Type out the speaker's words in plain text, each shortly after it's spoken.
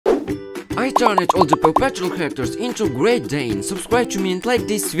I turned all the PAW Patrol characters into Great Dane. Subscribe to me and like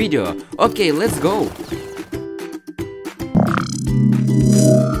this video. Okay, let's go.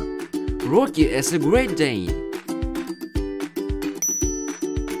 Rocky as a Great Dane.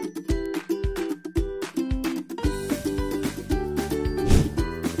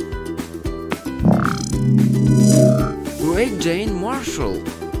 Great Dane Marshall.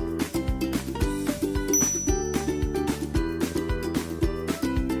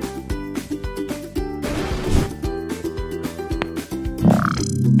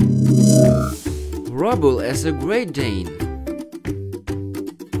 Rubble as a Great Dane.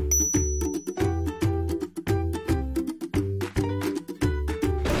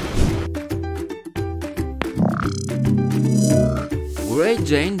 Great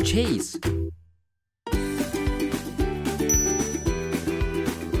Dane Chase.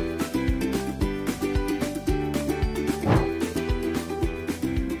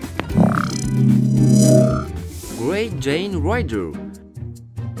 Great Dane Rider.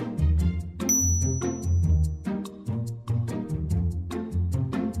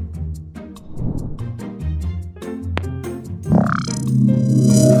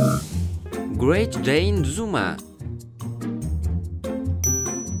 Great Dane Zuma.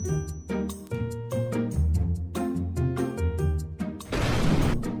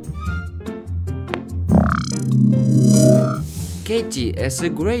 Katie as a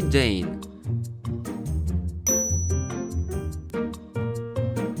Great Dane.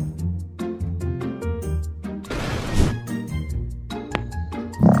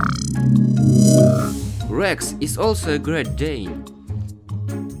 Rex is also a Great Dane.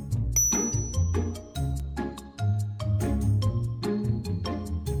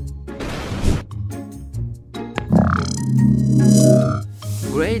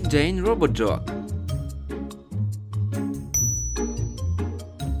 Great Dane Robot Dog.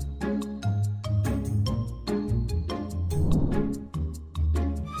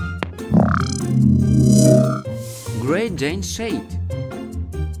 Great Dane Shade.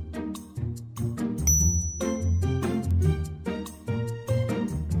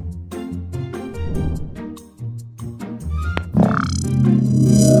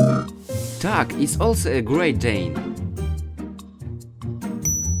 Tuck is also a Great Dane.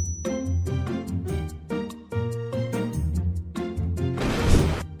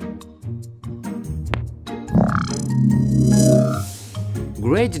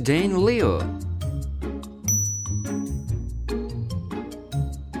 Great Dane Leo.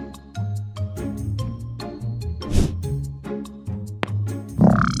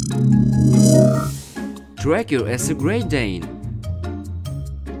 Tracker as a Great Dane.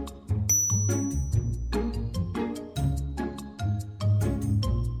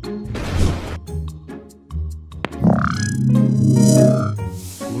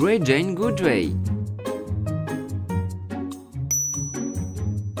 Great Dane Goodway.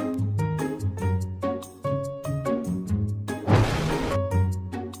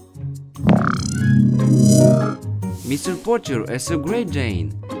 Mr. Potter as a Great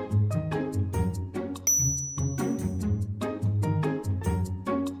Dane.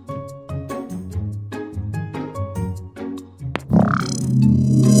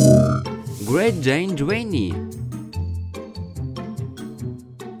 Great Dane Dwayne.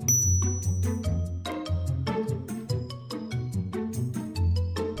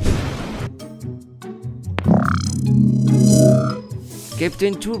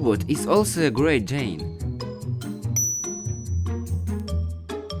 Captain Turbot is also a Great Dane.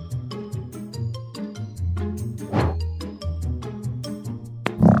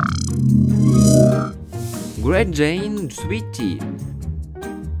 Great Dane Sweetie.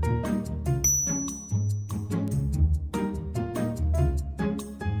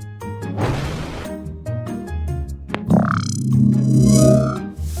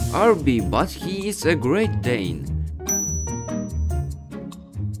 Arby, but he is a Great Dane.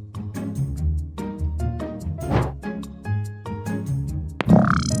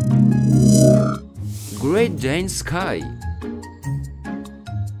 Great Dane Sky.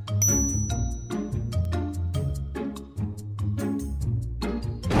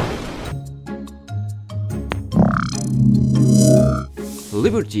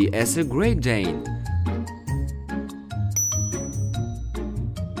 Liberty as a Great Dane.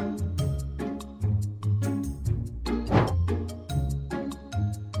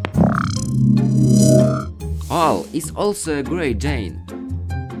 Al is also a Great Dane.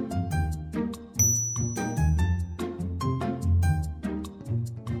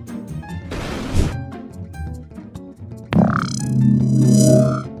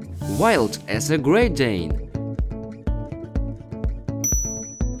 Wild as a Great Dane.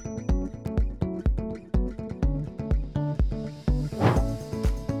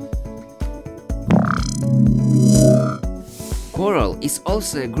 Coral is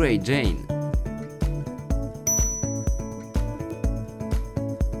also a Great Dane.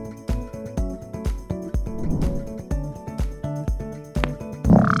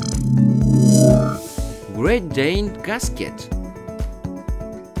 Great Dane Casket.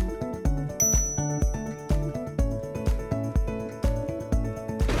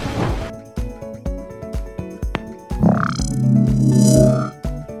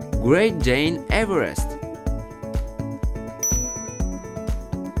 Great Dane Everest.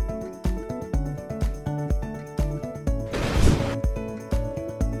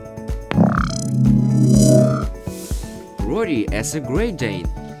 Roddy as a Great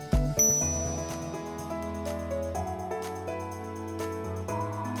Dane.